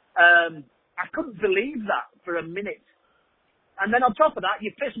 I couldn't believe that for a minute. And then on top of that,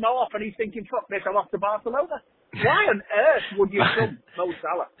 you piss Mo off and he's thinking, fuck this, I'm off to Barcelona. Why on earth would you sub Mo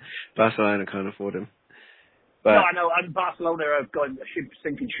Salah? Barcelona can't afford him. But, no, I know, and Barcelona are going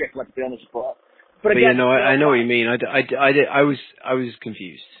sinking ship, let's be honest. But again, I know what you mean. I was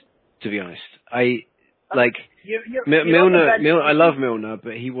confused, to be honest. Milner, I love Milner,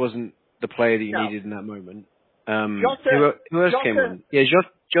 but he wasn't the player that you needed in that moment. Jota, who else came on? Yeah,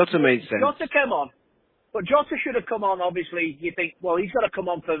 Jota made sense. Jota came on. But Jota should have come on, obviously. You think, well, he's got to come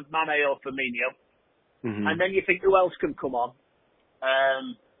on for Mane or Firmino. Mm-hmm. And then you think, who else can come on?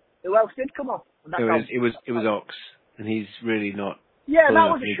 Who else did come on? And it was Ox, and he's really not. Yeah, that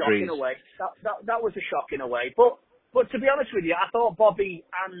was a shock in a way. That was a shock in a way. But to be honest with you, I thought Bobby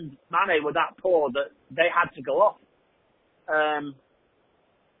and Mane were that poor that they had to go off.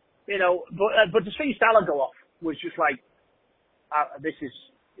 But to see Salah go off was just like,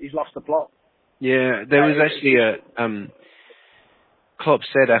 he's lost the plot. Yeah, there was actually Klopp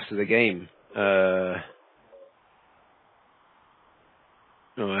said after the game. I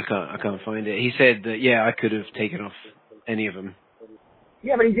can't find it. He said that I could have taken off any of them.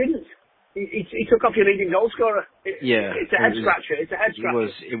 Yeah, but he didn't. He took off your leading goal scorer. It's a head scratcher. It's a head scratcher.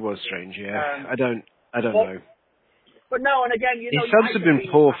 It was strange. Yeah, I don't know. But no, and again, his subs have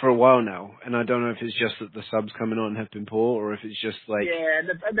been poor for a while now, and I don't know if it's just that the subs coming on have been poor, or if it's just like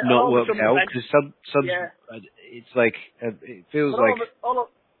not worked out. Because subs, it's like it feels like all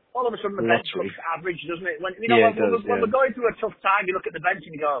of a sudden the bench looks average, doesn't it? When we're going through a tough time, you look at the bench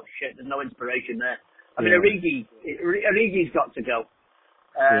and you go, oh shit, there's no inspiration there. I mean, Origi's got to go.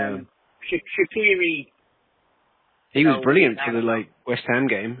 Shaqiri. He was brilliant for the West Ham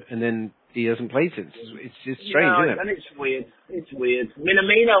game, and then he hasn't played since. It's just strange, isn't it? And it's weird. It's weird.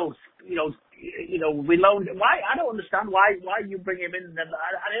 Minamino, we loaned. Why? I don't understand why you bring him in.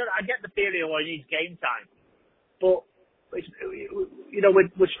 I get the theory of he needs game time, but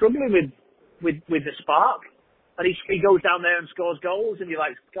we're struggling with the spark. And he goes down there and scores goals, and you're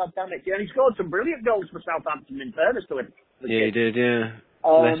like, God damn it! Yeah, and he scored some brilliant goals for Southampton. In fairness to him. Yeah, he did. Yeah,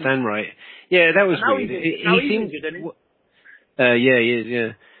 left and right. Yeah, that was weird. He seemed. Yeah, he is.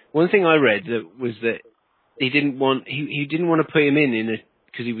 Yeah. One thing I read was that he didn't want to put him in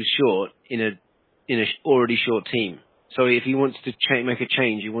because he was short in a already short team. So if he wants to make a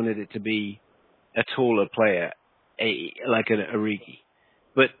change, he wanted it to be a taller player, like an Origi.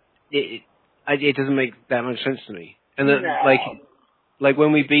 But it doesn't make that much sense to me. And like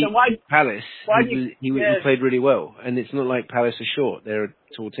when we beat Palace, he played really well. And it's not like Palace are short; they're a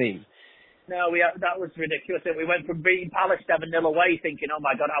tall team. No, that was ridiculous. We went from beating Palace 7-0 away, thinking, "Oh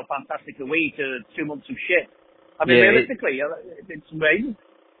my God, how fantastic are we?" to 2 months of shit. I mean, realistically, it's amazing.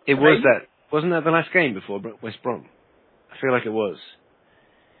 It was that. Wasn't that the last game before West Brom? I feel like it was.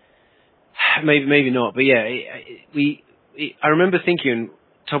 Maybe not, but yeah, I remember thinking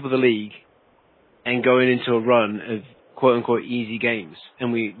top of the league and going into a run of quote unquote easy games,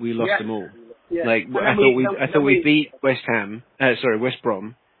 and we lost them all. Yeah. I thought we beat West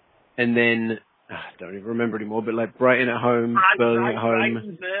Brom. And then, I don't even remember anymore, but like Brighton at home, Burnley at home.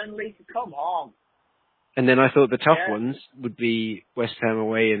 Brighton, Burnley, come on. And then I thought the tough ones would be West Ham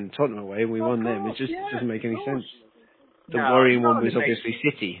away and Tottenham away, and we won them. It just doesn't make any sense. The worrying one was obviously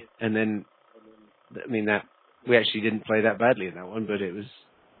City. And then, that we actually didn't play that badly in that one, but it was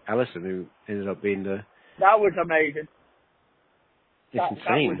Alisson who ended up being the... That was amazing. Insane.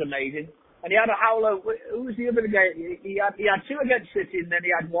 That was amazing. And he had a howler. Who was the other guy? He had two against City, and then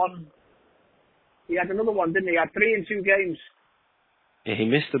he had one. He had another one, didn't he? He had 3 in 2 games. Yeah, he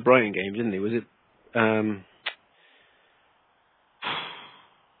missed the Brighton game, didn't he? Was it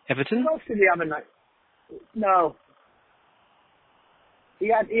Everton? What else did he have in that? No. He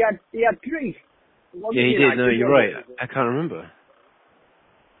had 3. Yeah, he did. No, you're right. I can't remember.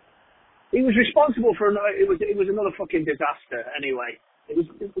 He was responsible for it was another fucking disaster. Anyway. Was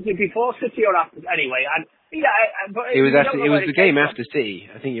it before City or after? Anyway, but it was the game after City.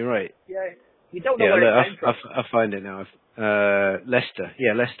 I think you're right. Yeah, you don't know where it came from. I'll find it now. Leicester.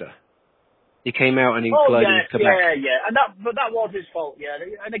 Yeah, Leicester. He came out and he glided to back. Yeah. But that was his fault. Yeah,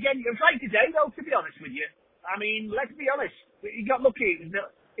 and again, it was like today, though. To be honest with you, I mean, let's be honest. He got lucky.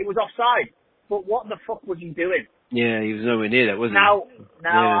 It was offside. But what the fuck was he doing? Yeah, he was nowhere near that, was he? Now,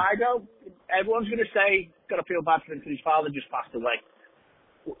 Yeah. I don't. Everyone's going to say, got to feel bad for him because his father just passed away.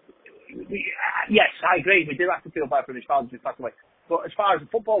 Yes, I agree. We do have to feel bad for him. His father just passed away. But as far as the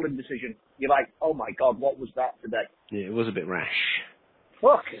footballing decision, you're like, oh my God, what was that today? Yeah, it was a bit rash.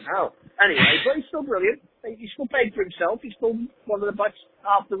 Fucking hell. Anyway, but he's still brilliant. He's still paid for himself. He's still one of the best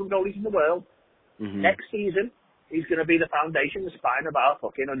half-dozen goalies in the world. Mm-hmm. Next season, he's going to be the foundation, the spine of our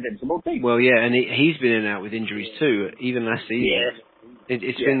fucking invincible team. Well, yeah, and he's been in and out with injuries too. Even last season,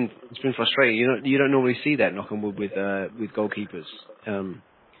 it's been frustrating. You don't normally see that, knock on wood, with goalkeepers.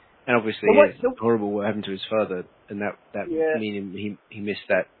 And obviously, it's horrible what happened to his father, and that meaning he missed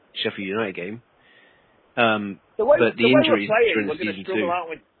that Sheffield United game. But the injuries during the season too. Aren't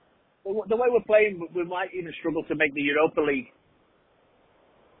we? The way we're playing, we might even struggle to make the Europa League.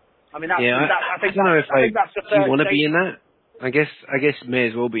 I mean, I think that's the do you want to be in that? I guess may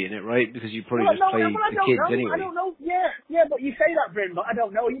as well be in it, right? Because you probably play the kids anyway. I don't know. Yeah, but you say that, Bryn, but I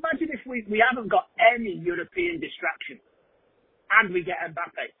don't know. Imagine if we haven't got any European distraction and we get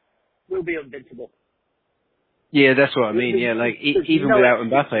Mbappe, we'll be invincible. Yeah, that's what I mean. Yeah, like even without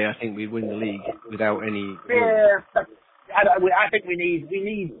Mbappe, I think we'd win the league without any. Yeah, I think we need.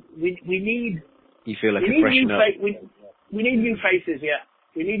 You feel like a freshen up. We need new faces. Yeah,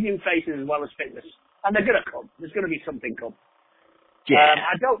 we need new faces as well as fitness, and they're gonna come. There's gonna be something come. Yeah,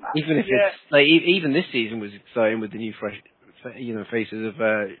 even if it's like even this season was exciting with the new fresh, faces of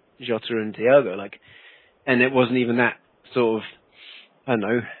Jota and Thiago, like, and it wasn't even that sort of, I don't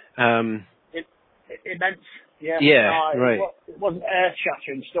know, immense. Yeah. Yeah. Right. It wasn't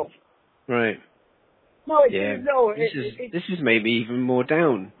earth-shattering stuff. Right. No, this is maybe even more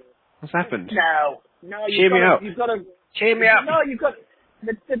down. What's happened? No. Cheer me up. You've got to cheer me up. No, you've got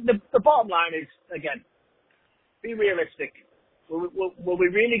the bottom line is, again, be realistic. Were we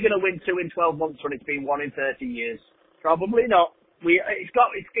really going to win 2 in 12 months when it's been 1 in 30 years? Probably not. It's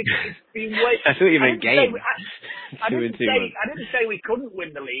been way. I thought you meant game. I didn't say we couldn't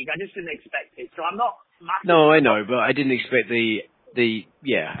win the league. I just didn't expect it. So I'm not. No, I know, but I didn't expect I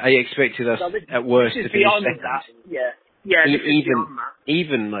expected us at worst to finish second. That. Yeah.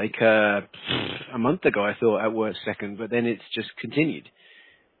 Even like a month ago, I thought at worst second, but then it's just continued.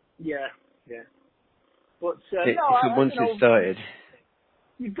 Yeah. But once it started,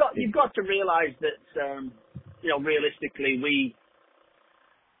 you've got to realise that realistically we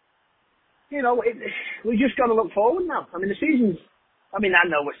just got to look forward now. I mean the season's. I mean I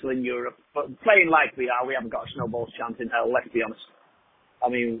know we're still in Europe, but playing like we are, we haven't got a snowball's chance in hell. Let's be honest. I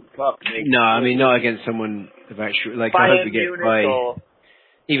mean, fuck me. No, I mean not against someone of actual. Like I hope we get by.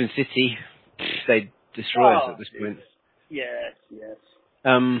 Even City, they destroy us at this point. Yes.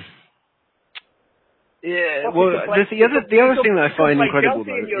 Yeah, well, the other thing that I find incredible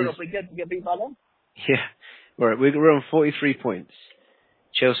though is we get beat by them. Yeah, right. We're on 43 points.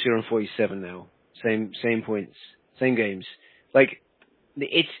 Chelsea are on 47 now. Same points, same games. Like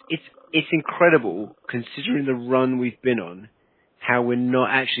it's incredible considering the run we've been on. How we're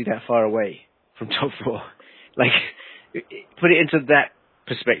not actually that far away from top 4. Like, put it into that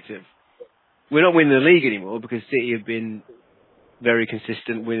perspective. We're not winning the league anymore because City have been very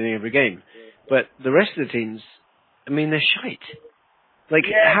consistent, winning every game. But the rest of the teams, I mean, they're shite. Like,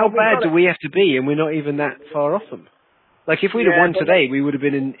 how bad do we have to be and we're not even that far off them? Like, if we'd have won today, we would have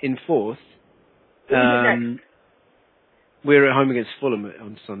been in 4th. We're at home against Fulham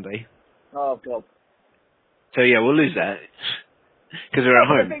on Sunday. Oh, God. So, yeah, we'll lose that. Because we're at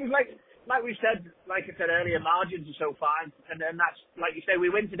home. The thing is, like I said earlier, margins are so fine. And then that's, like you say, we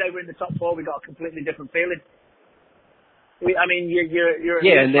win today, we're in the top 4, we got a completely different feeling. You're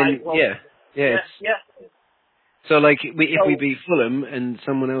yeah, and then, yeah. So, like, if we beat Fulham and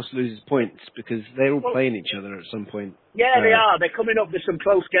someone else loses points, because they're all playing each other at some point. Yeah, they are. They're coming up with some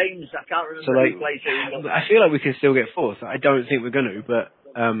close games. I can't remember who plays who. I feel like we can still get 4th. I don't think we're going to, but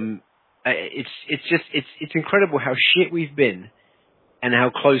it's incredible how shit we've been and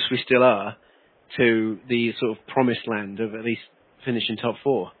how close we still are to the sort of promised land of at least finishing top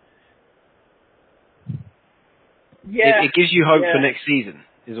 4. Yeah. It gives you hope for next season,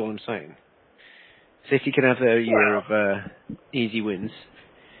 is all I'm saying. City can have a year of easy wins.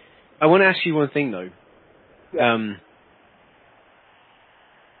 I want to ask you one thing, though. Yeah.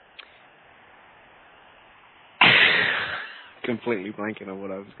 Completely blanking on what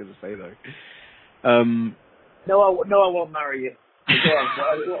I was going to say, though. No, I won't marry you. Go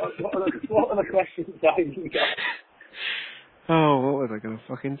on. What other questions have you got? Oh, what was I going to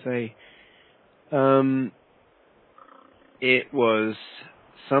fucking say? It was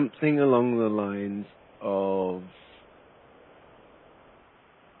something along the lines of...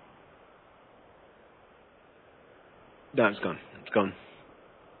 No, it's gone. It's gone.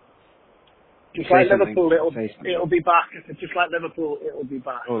 Just Say like something. Liverpool, Say something. it'll be back. Just like Liverpool, it'll be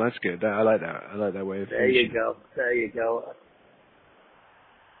back. Oh, that's good. I like that. I like that way of There you finishing. go. There you go.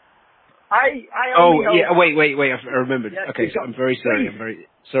 I Oh, only yeah. hope- Wait. I remembered. Yeah, Okay, so go. I'm very sorry. Please. I'm very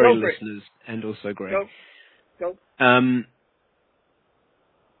sorry, Go for it. listeners, and also Greg. Go.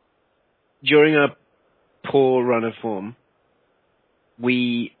 During a poor run of form,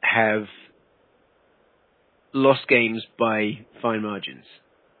 we have lost games by fine margins.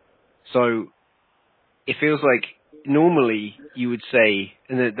 So it feels like normally you would say,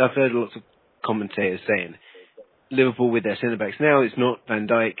 and I've heard lots of commentators saying, Liverpool with their centre-backs now, it's not Van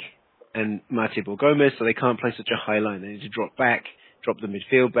Dijk and Matip or Gomez, so they can't play such a high line. They need to drop the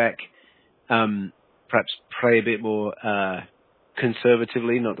midfield back, perhaps play a bit more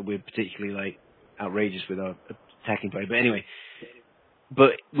conservatively, not that we're particularly outrageous with our attacking play, but anyway.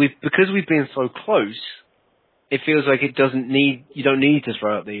 But because we've been so close, it feels like you don't need to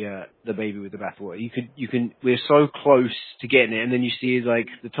throw out the baby with the bathwater. We're so close to getting it, and then you see the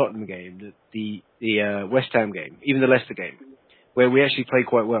Tottenham game, the West Ham game, even the Leicester game, where we actually played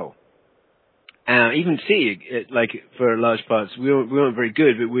quite well. Even City, for large parts, we weren't very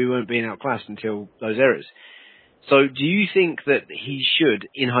good, but we weren't being outclassed until those errors. So do you think that he should,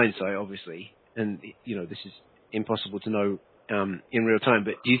 in hindsight, obviously, and this is impossible to know in real time,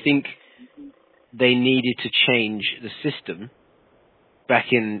 but do you think they needed to change the system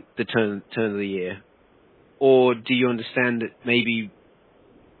back in the turn of the year? Or do you understand that maybe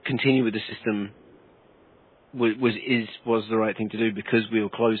continue with the system was the right thing to do because we were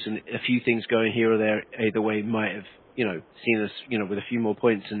close and a few things going here or there either way might have, seen us, with a few more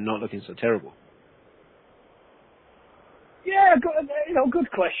points and not looking so terrible? Yeah,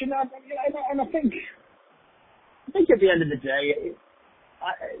 good question. And I think at the end of the day,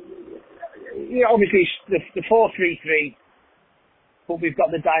 obviously the 4-3-3, but we've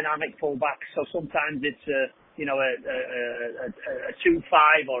got the dynamic fullback. So sometimes it's a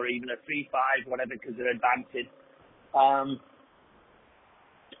 2-5 or even a 3-5, whatever, because they're advancing.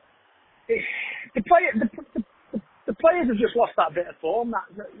 The players have just lost that bit of form.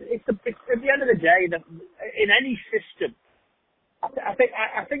 It's at the end of the day, that in any system, I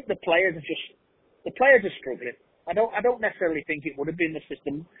think the players are struggling. I don't necessarily think it would have been the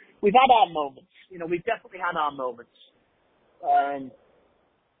system. We've had our moments. We've definitely had our moments.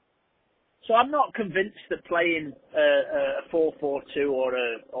 So I'm not convinced that playing a 4-4-2 or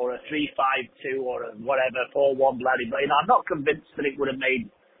a 3-5-2 or a whatever 4-1 bloody. I'm not convinced that it would have made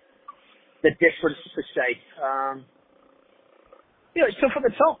the difference per se. It's tough at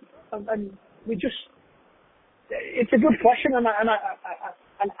the top, and we just. It's a good question, and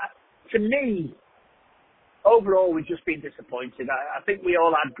to me, overall, we've just been disappointed. I think we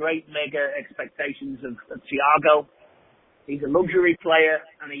all had great mega expectations of Thiago. He's a luxury player,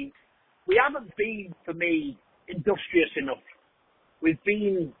 and we haven't been, for me, industrious enough. We've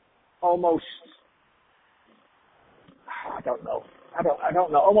been almost, I don't know.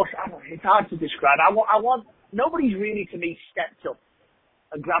 It's hard to describe. I want nobody's really, to me, stepped up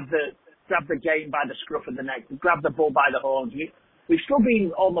and grabbed the game by the scruff of the neck, grabbed the bull by the horns. We've still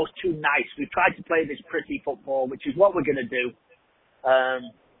been almost too nice. We've tried to play this pretty football, which is what we're going to do.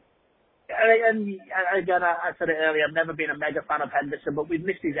 And again, I said it earlier, I've never been a mega fan of Henderson, but we've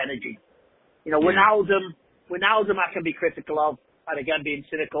missed his energy. Wijnaldum I can be critical of, and again, being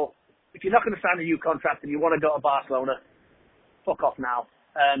cynical. If you're not going to sign a new contract and you want to go to Barcelona, fuck off now.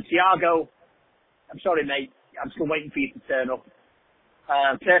 Thiago, I'm sorry, mate. I'm still waiting for you to turn up.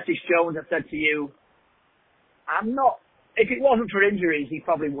 Curtis Jones, I said to you, if it wasn't for injuries, he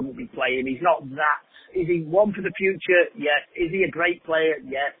probably wouldn't be playing. He's not that. Is he one for the future? Yes. Is he a great player?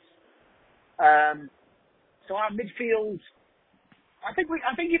 Yes. So our midfield, I think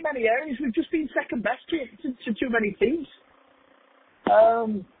in many areas we've just been second best to too many teams.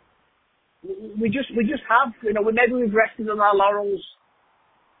 We just have, maybe we've rested on our laurels.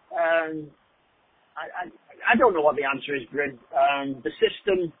 I don't know what the answer is, Bryn. The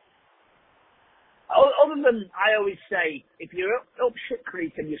system, other than I always say, if you're up shit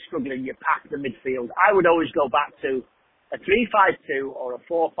creek and you're struggling, you pack the midfield. I would always go back to a 3-5-2 or a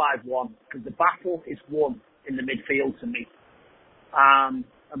 4-5-1 because the battle is won in the midfield to me.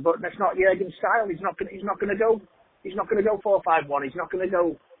 But that's not Jurgen's style. He's not going to go 4-5-1. He's not going to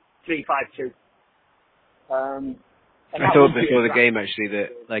go 3-5-2. I thought before the game actually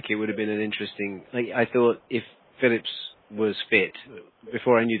that it would have been an interesting. I thought if Phillips was fit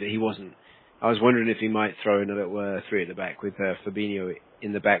before I knew that he wasn't, I was wondering if he might throw another three at the back with Fabinho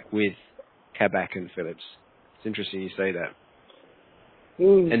in the back with Kabak and Phillips. It's interesting you say that.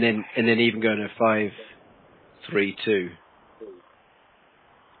 And then even going to 3-2.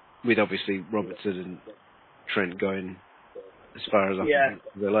 With obviously Robertson and Trent going as far as up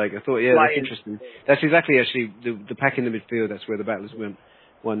the leg. I thought, that's interesting. That's exactly actually the pack in the midfield. That's where the battlers won.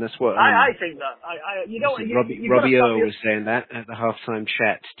 That's what I think that. Robbie Earl was saying that at the halftime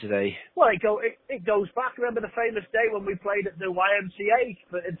chat today. Well, it goes back. Remember the famous day when we played at the YMCA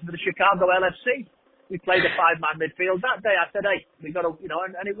for the Chicago LFC. We played a 5-man midfield that day. I said, hey, we got to,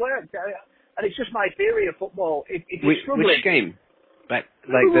 and it worked. And it's just my theory of football. If you're struggling, which game? Back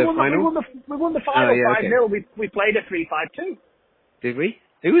the final. We won the final 5-0. Okay. We played a 3-5-2. Did we?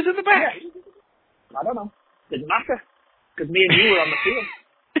 Who was at the back? Yeah. I don't know. Didn't matter because me and you were on the field.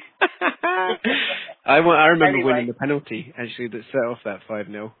 I remember winning the penalty actually that set off that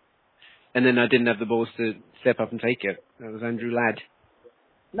 5-0, and then I didn't have the balls to step up and take it. That was Andrew Ladd.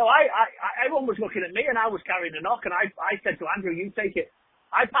 No, everyone was looking at me, and I was carrying a knock, and I said to Andrew, "You take it."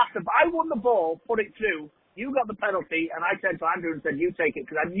 I won the ball, put it through. You got the penalty, and I said to Andrew and said, "You take it,"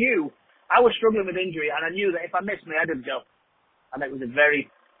 because I knew I was struggling with injury, and I knew that if I missed my head would go, and it was a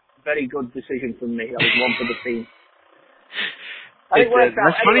very, very good decision from me. I was one for the team.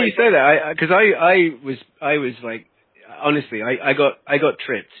 That's funny you say that, because I was like, honestly, I got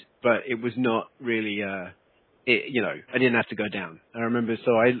tripped, but it was not really, I didn't have to go down. I remember,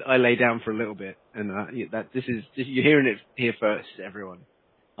 so I lay down for a little bit, and you're hearing it here first, everyone.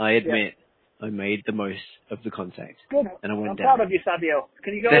 I admit I made the most of the contact. Good. And I went down. I'm proud of you, Sadio.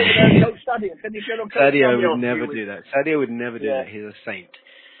 Can you go over there and coach Sadio? Can you go Sadio would never do that. Sadio would never do that. He's a saint.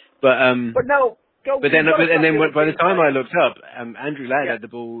 But no. But then by the time I looked up, Andrew Ladd had the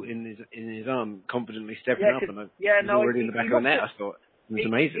ball in his arm, confidently stepping up, and it was already in the back of the net. I thought it was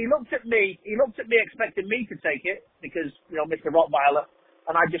amazing. He looked at me expecting me to take it because Mr. Rottweiler,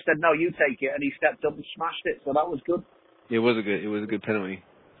 and I just said no, you take it, and he stepped up and smashed it. So that was good. It was a good penalty.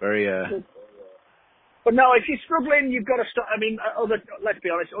 Very. But no, if you're struggling, you've got to stop. I mean, let's be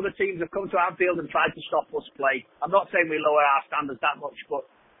honest, other teams have come to Anfield and tried to stop us play. I'm not saying we lower our standards that much, but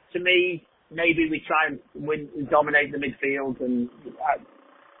to me, maybe we try and dominate the midfield.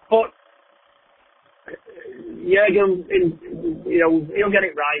 But Jurgen, he'll get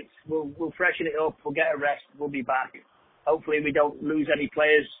it right. We'll freshen it up. We'll get a rest. We'll be back. Hopefully, we don't lose any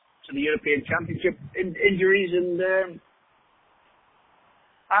players to the European Championship injuries.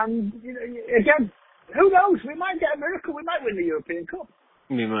 And again, who knows? We might get a miracle. We might win the European Cup.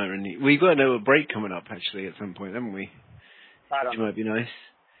 We might really. We've got a break coming up actually at some point, haven't we? Which might be nice.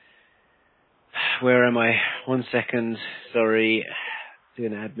 Where am I? 1 second. Sorry.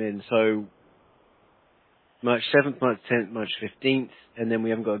 Doing admin. So, March 7th, March 10th, March 15th, and then we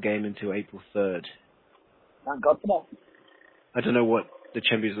haven't got a game until April 3rd. Thank God for that. I don't know what the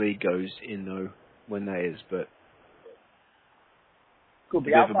Champions League goes in, though, when that is, but... Could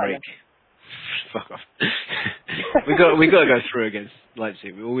be out by break. Fuck off. we got to go through against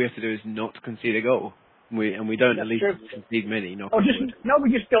Leipzig. All we have to do is not concede a goal. We don't at least concede many.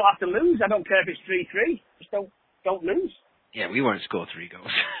 We just don't have to lose. I don't care if it's 3-3. Just don't lose. Yeah, we won't score 3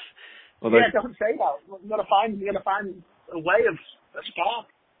 goals. Don't say that. We've got to find a way of a spark.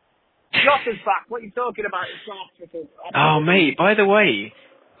 Jota's back. What are you talking about? Oh, mate, by the way,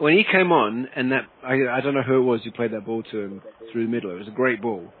 when he came on, and that, I don't know who it was who played that ball to him through the middle. It was a great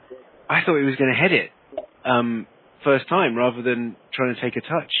ball. I thought he was going to head it first time rather than trying to take a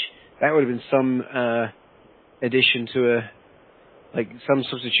touch. That would have been some addition to some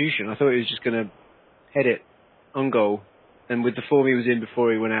substitution. I thought he was just going to head it on goal. And with the form he was in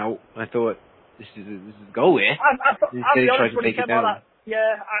before he went out, I thought, this is a goal here. I'll be honest, when he came on that,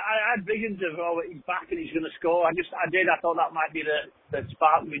 I had visions of, he's back and he's going to score. I thought that might be the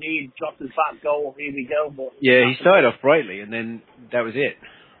spark we need. Jota's back goal, here we go. But he started off brightly and then that was it.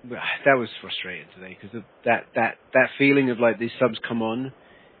 That was frustrating today because that feeling of like these subs come on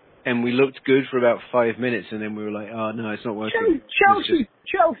and we looked good for about 5 minutes and then we were like, oh no, it's not working.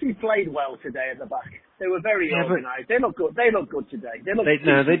 Chelsea played well today at the back. They were very organised. They look good. They look good today. They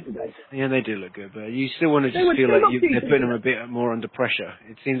today. Yeah, they do look good, but you still want to just feel like they're putting them a bit more under pressure.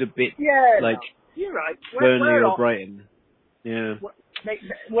 It seems a bit you're right. Burnley or Brighton. Yeah.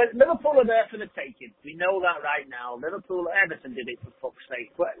 Liverpool are there for the taking. We know that right now. Everton did it for fuck's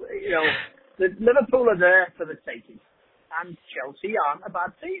sake. But, the Liverpool are there for the taking. And Chelsea aren't a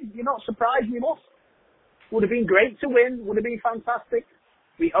bad team. You're not surprised we lost. Would have been great to win. Would have been fantastic.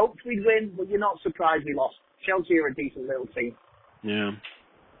 We hoped we'd win, but you're not surprised we lost. Chelsea are a decent little team. Yeah.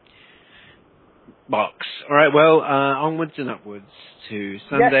 Box. All right, well, onwards and upwards to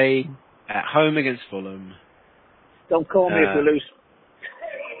Sunday at home against Fulham. Don't call me if we lose.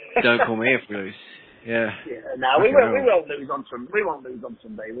 Don't call me if we lose. Yeah. No, we won't lose on Sunday. We won't lose on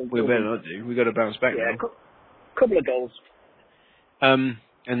Sunday. We better not do. We've got to bounce back now. Couple of goals. And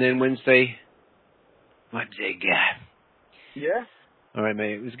then Wednesday, Leipzig. Yeah. All right,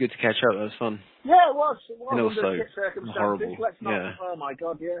 mate. It was good to catch up. That was fun. Yeah, it was. It was And under also shit circumstances. horrible. Let's not. Yeah. Oh my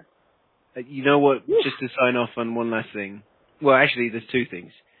God, yeah. You know what? Whew. Just to sign off on one last thing. Well, actually, there's two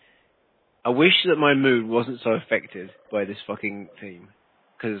things. I wish that my mood wasn't so affected by this fucking team,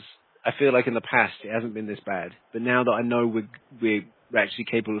 because I feel like in the past it hasn't been this bad. But now that I know we're actually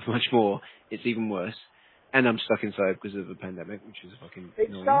capable of much more, it's even worse. And I'm stuck inside because of the pandemic, which is fucking It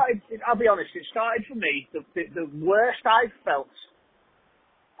annoying. started. I'll be honest. It started for me. The worst I've felt.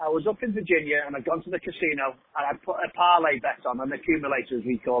 I was up in Virginia and I'd gone to the casino and I'd put a parlay bet on, an accumulator as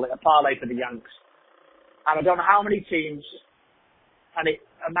we call it, a parlay for the Yanks. And I don't know how many teams, and it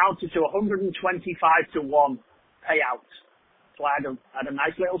amounted to 125 to 1 payout. So I had a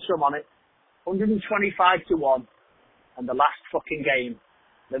nice little sum on it, 125 to 1, and the last fucking game,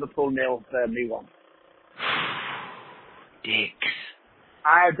 Liverpool 0, Burnley 1. Dicks.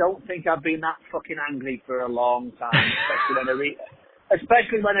 I don't think I've been that fucking angry for a long time,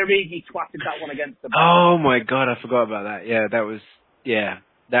 especially when Origi twatted that one against the bar. Oh my god, I forgot about that. Yeah, that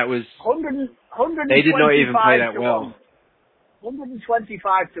was 125 They did not even play that to well.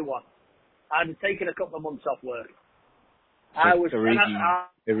 125 to 1. I'd taken a couple of months off work. I was Origi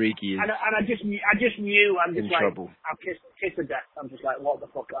is and I just knew. I'm just in like, trouble. I'll kiss to death. I'm just like, what the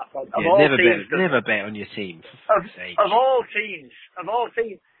fuck? Of Yeah, all never teams, bet on your team, for fuck's sake. of all teams,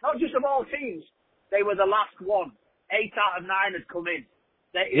 not just of all teams, they were the last one. 8 out of 9 had come in.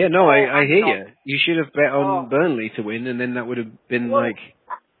 Yeah, no, I hear you. You should have bet on Burnley to win, and then that would have been like,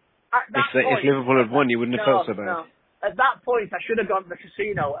 if Liverpool had won, you wouldn't have felt so bad. No. At that point, I should have gone to the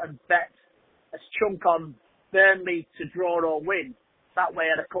casino and bet a chunk on Burnley to draw or win. That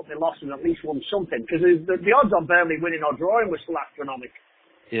way I'd have cut my losses and at least won something. Because the odds on Burnley winning or drawing were still astronomical.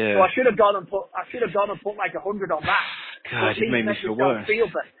 Yeah. So I should have gone and put like 100 on that. God, it made me feel worse.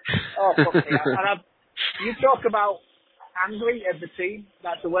 Oh, fuck me. You talk about angry at the team.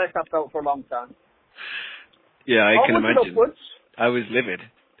 That's the worst I've felt for a long time. Yeah, I can Onwards and imagine. upwards. I was livid,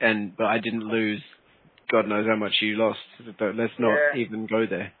 but I didn't lose. God knows how much you lost. But let's not even go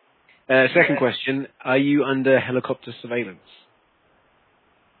there. Second question: are you under helicopter surveillance?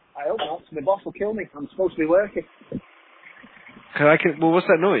 I hope not. My boss will kill me. I'm supposed to be working. Well, what's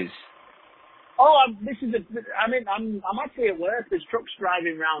that noise? Oh, I'm actually at work. There's trucks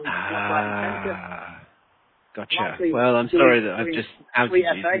driving around. Gotcha. Well, I'm sorry that I've just outed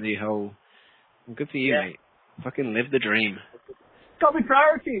you for the whole. Good for you, mate. Fucking live the dream. Got me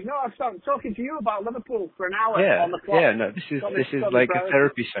priorities. No, I've started talking to you about Liverpool for an hour on the clock. Yeah, no, this is like a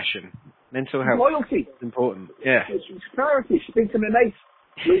therapy session. Mental health. Loyalty. It's important. Yeah. It's priority. Speak to my mates.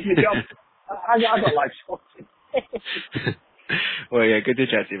 Lose my job. I got life sorted. Well, yeah, good to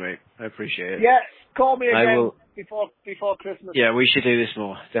chat to you, mate. I appreciate it. Yeah, call me again before Christmas. Yeah, we should do this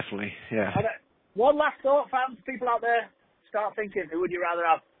more, definitely. Yeah. One last thought, fans, people out there, start thinking, who would you rather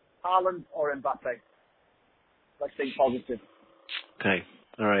have, Haaland or Mbappe? Let's think positive. Okay.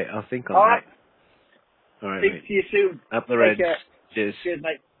 All right, I'll think on that. All right, Speak mate. to you soon. Up the Reds. Take care. Cheers. Cheers,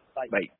 mate. Bye. Bye.